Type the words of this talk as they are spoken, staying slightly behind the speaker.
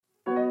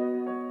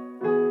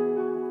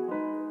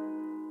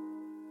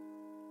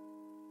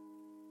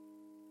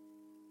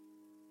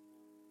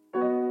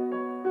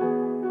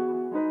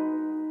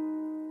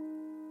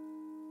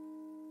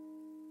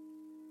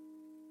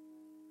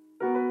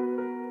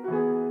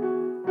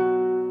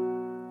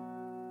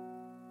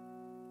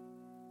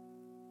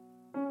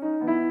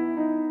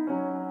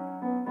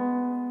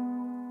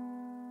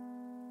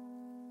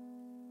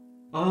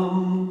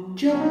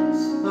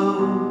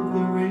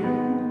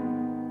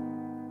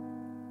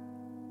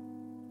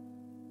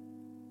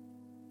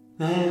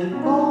that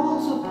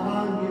falls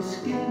upon your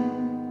skin.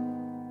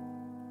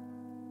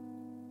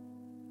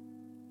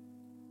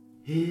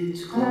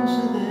 It's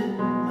closer than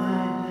my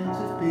hands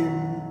have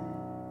been.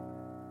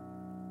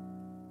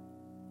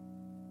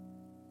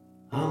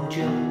 I'm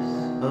jealous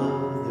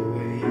of the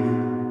rain.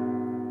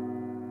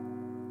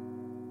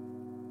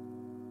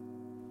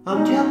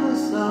 I'm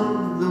jealous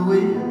of the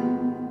wind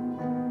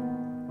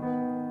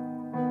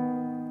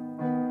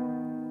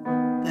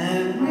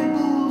that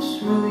ripples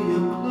through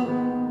your clothes.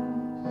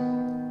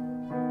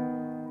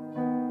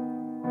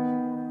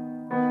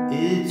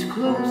 It's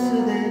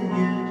closer than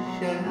your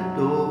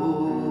shadow.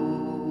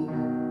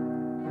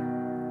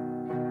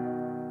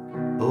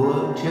 Oh,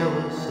 I'm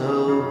jealous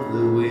of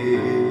the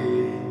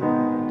wind,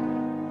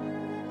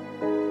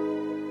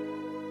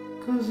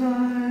 'cause I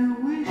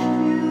wished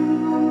you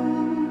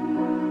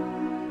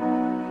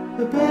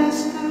the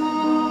best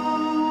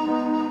of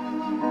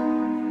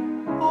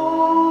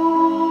all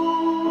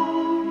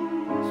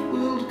this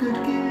world could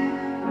give.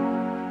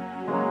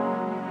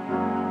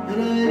 And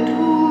I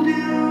told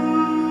you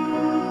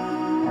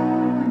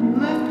when you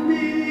left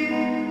me,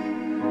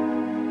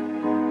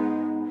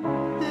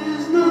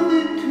 there's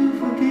nothing to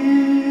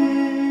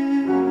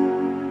forgive.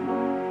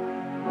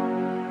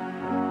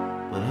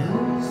 But I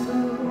always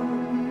thought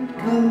you'd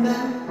come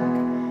back,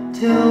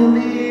 tell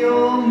me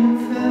all you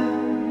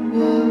found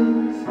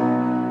was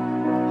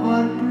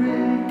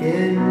heartbreak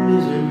and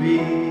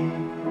misery.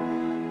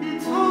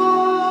 It's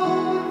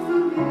hard for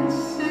me to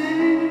say.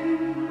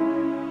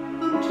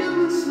 I'm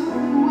jealous of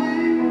the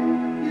way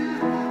you're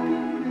happy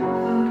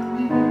without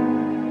me.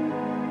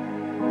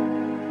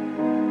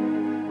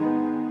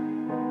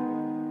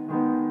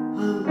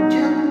 I'm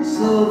jealous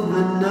of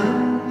the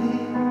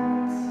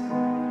nights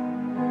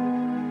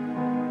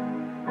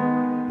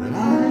that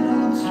I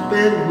don't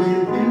spend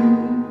with you.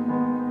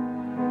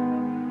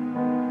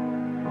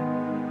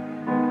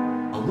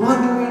 I'm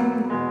wondering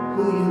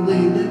who you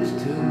lay next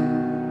to.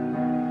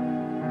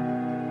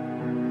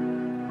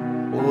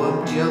 Oh, I'm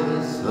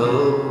jealous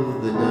of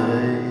the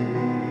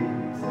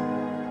night.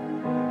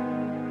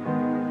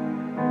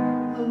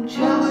 I'm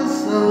jealous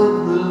of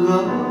the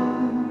love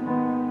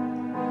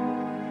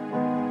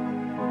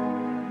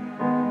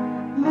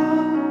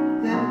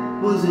that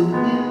wasn't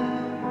here.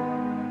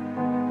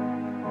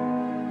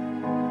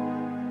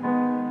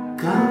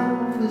 Gone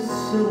for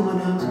someone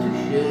else to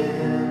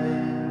share.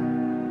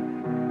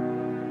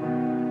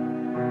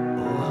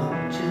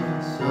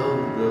 Of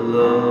the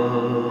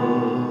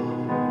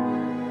love,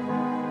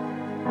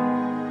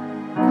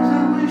 'cause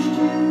I wished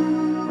you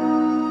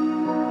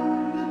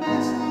the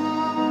best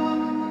of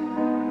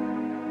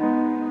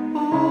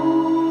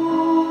all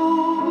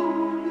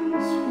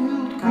this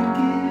world could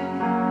give.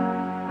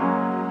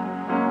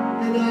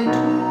 And I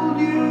told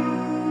you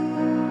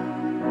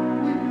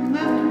when you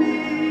left me,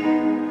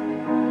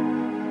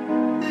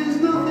 there's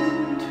nothing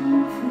to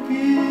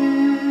forgive.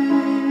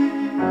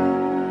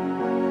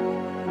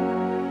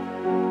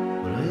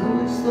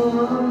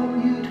 Thought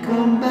you'd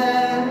come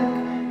back,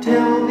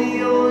 tell me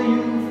all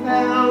you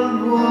found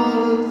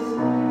was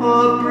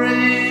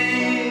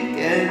heartbreak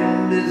and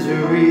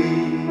misery.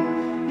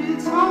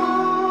 It's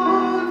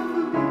hard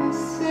for me to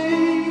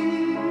say.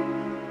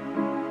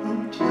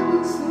 I'm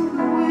jealous of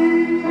the way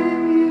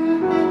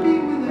you're happy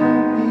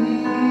without me.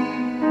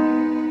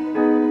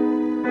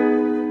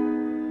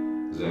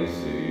 As I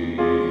see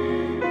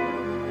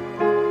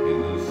in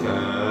the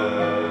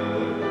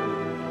sand,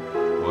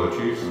 watch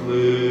you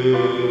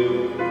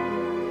slip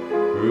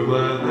through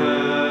my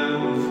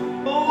hands.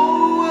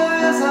 Oh,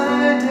 as I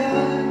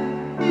die,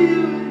 you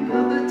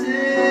another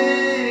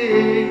day,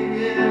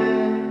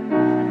 yeah.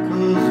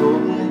 'Cause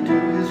all I do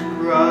is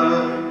cry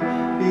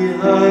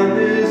behind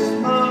this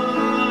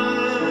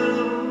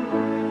smile.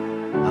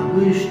 I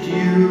wished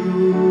you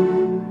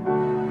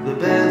the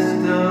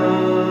best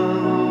of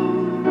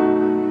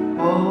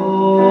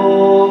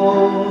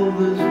all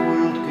this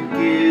world could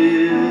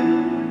give.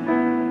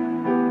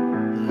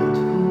 And I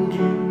told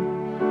you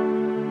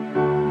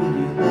when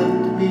you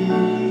left me,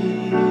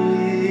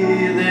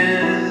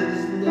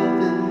 there's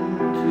nothing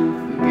to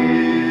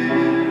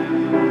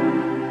forgive.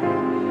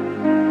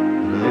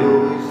 And I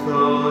always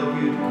thought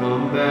you'd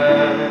come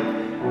back,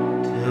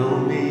 tell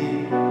me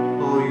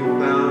all you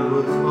found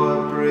was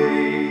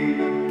heartbreak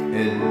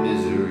and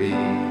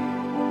misery.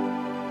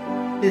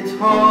 It's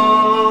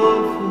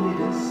hard for me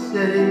to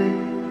say.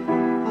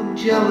 I'm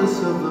jealous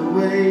of the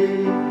way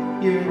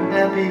you're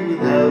happy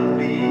without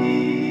me.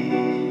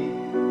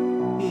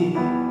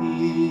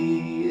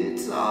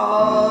 It's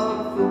hard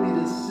for me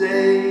to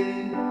say.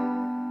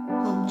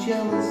 I'm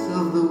jealous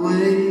of the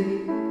way